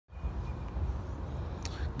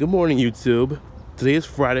Good morning, YouTube. Today is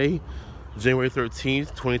Friday, January 13th,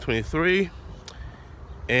 2023,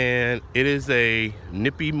 and it is a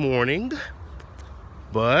nippy morning,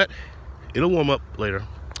 but it'll warm up later.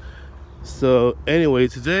 So anyway,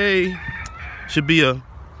 today should be a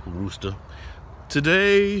rooster.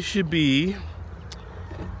 Today should be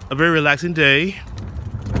a very relaxing day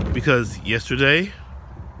because yesterday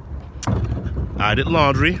I did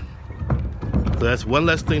laundry, so that's one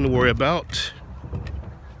less thing to worry about.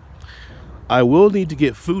 I will need to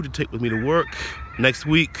get food to take with me to work next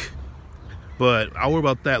week, but I'll worry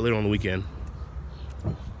about that later on the weekend.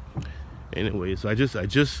 Anyway, so I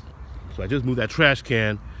just moved that trash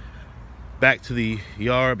can back to the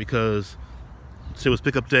yard because today was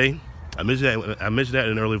pickup day. I mentioned that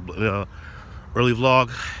in an early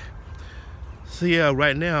vlog. So yeah,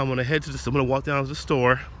 right now I'm gonna walk down to the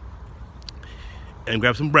store and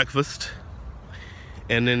grab some breakfast,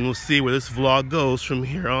 and then we'll see where this vlog goes from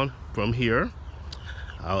here on. From here,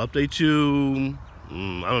 I'll update you,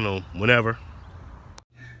 I don't know, whenever.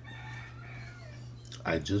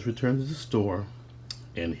 I just returned to the store,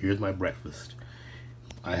 and here's my breakfast.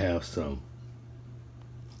 I have some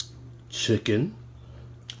chicken.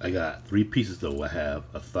 I got 3 pieces though. I have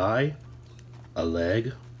a thigh, a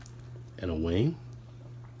leg, and a wing.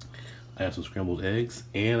 I have some scrambled eggs,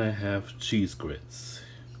 and I have cheese grits.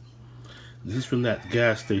 This is from that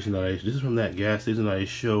gas station that I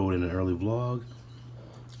showed in an early vlog.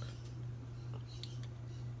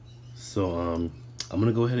 So I'm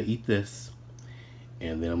gonna go ahead and eat this,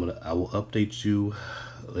 and then I will update you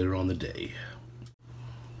later on the day.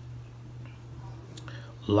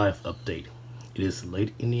 Life update. It is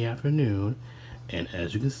late in the afternoon, and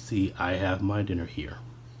as you can see, I have my dinner here.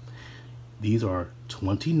 These are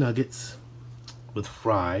 20 nuggets with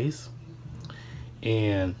fries,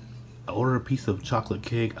 and I ordered a piece of chocolate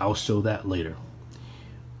cake. I'll show that later.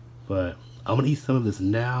 But I'm gonna eat some of this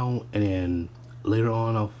now, and then later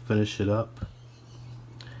on I'll finish it up.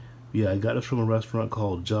 Yeah, I got this from a restaurant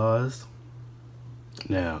called Jaws.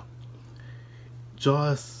 Now,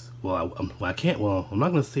 Jaws, I'm not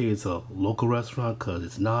gonna say it's a local restaurant because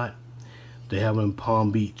it's not. They have it in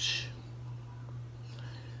Palm Beach.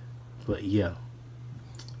 But yeah,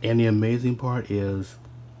 and the amazing part is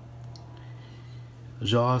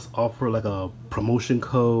Jaws offer like a promotion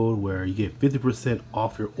code where you get 50%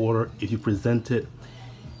 off your order if you present it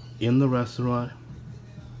in the restaurant.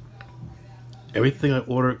 Everything I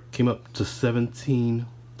ordered came up to $17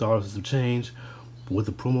 of change, but with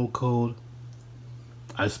the promo code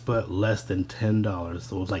I spent less than $10,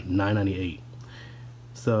 so it was like $9.98.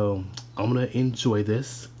 So I'm gonna enjoy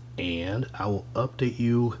this, and I will update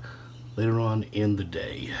you later on in the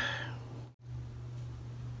day.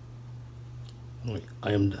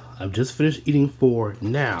 I've just finished eating for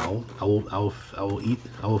now. I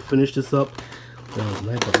will finish this up.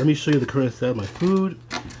 Let me show you the current set of my food.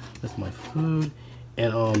 That's my food,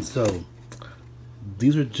 and so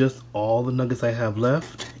these are just all the nuggets I have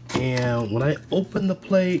left. And when I opened the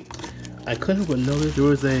plate, I couldn't help but notice there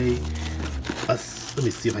was a let me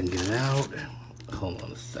see if I can get it out. Hold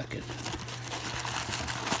on a second.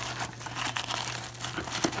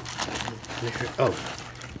 Oh,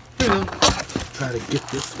 there we go. Try to get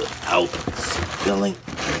this without spilling.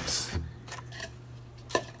 Oops.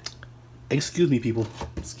 Excuse me, people.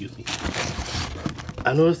 Excuse me.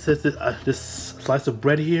 I noticed that this slice of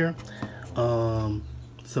bread here.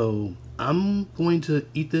 So I'm going to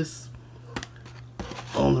eat this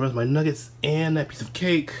on the rest of my nuggets and that piece of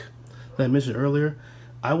cake that I mentioned earlier.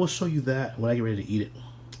 I will show you that when I get ready to eat it.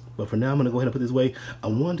 But for now, I'm gonna go ahead and put this away. I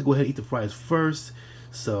wanted to go ahead and eat the fries first,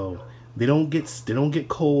 so they don't get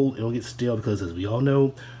cold, they don't get stale, because as we all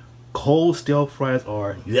know, cold stale fries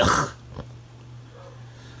are yuck.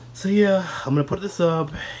 So yeah, I'm gonna put this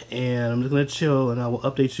up, and I'm just gonna chill, and I will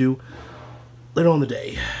update you later on in the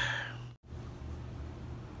day.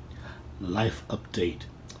 Life update.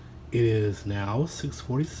 It is now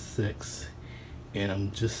 6:46, and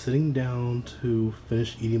I'm just sitting down to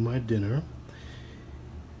finish eating my dinner.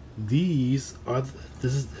 This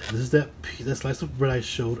is that slice of bread I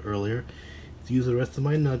showed earlier. To use the rest of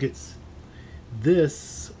my nuggets.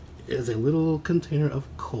 This is a little container of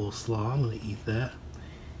coleslaw. I'm gonna eat that.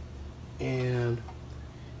 And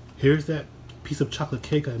here's that piece of chocolate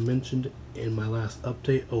cake I mentioned in my last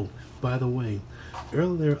update. Oh, by the way,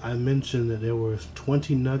 earlier I mentioned that there were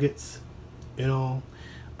 20 nuggets in all.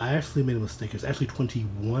 I actually made a mistake. There's actually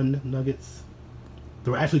 21 nuggets.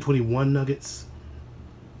 There were actually 21 nuggets.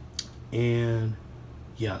 And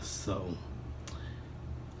yeah, so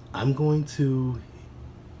I'm going to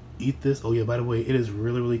eat this. Oh yeah, by the way, it is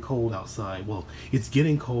really cold outside. Well, it's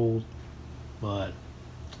getting cold, but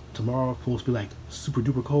Tomorrow supposed to be like super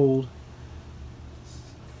duper cold.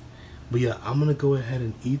 But yeah, I'm gonna go ahead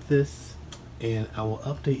and eat this, and I will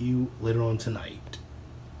update you later on tonight.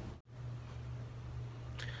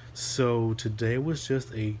 So today was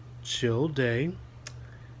just a chill day.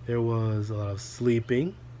 There was a lot of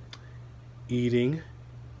sleeping, eating,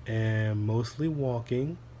 and mostly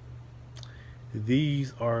walking.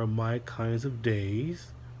 These are my kinds of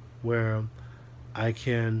days where I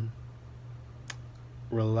can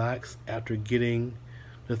relax after getting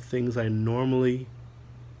the things I normally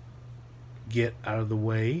get out of the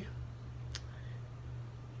way.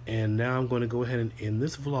 And now I'm going to go ahead and end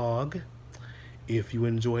this vlog. If you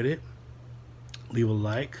enjoyed it, leave a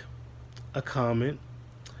like, a comment,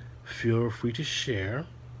 feel free to share,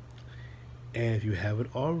 and if you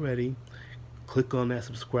haven't already, click on that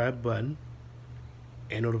subscribe button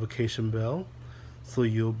and notification bell so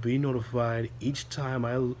you'll be notified each time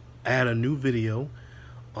I add a new video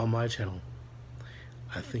on my channel.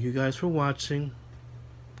 I thank you guys for watching.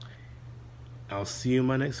 I'll see you in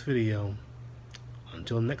my next video.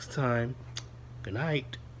 Until next time, good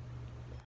night.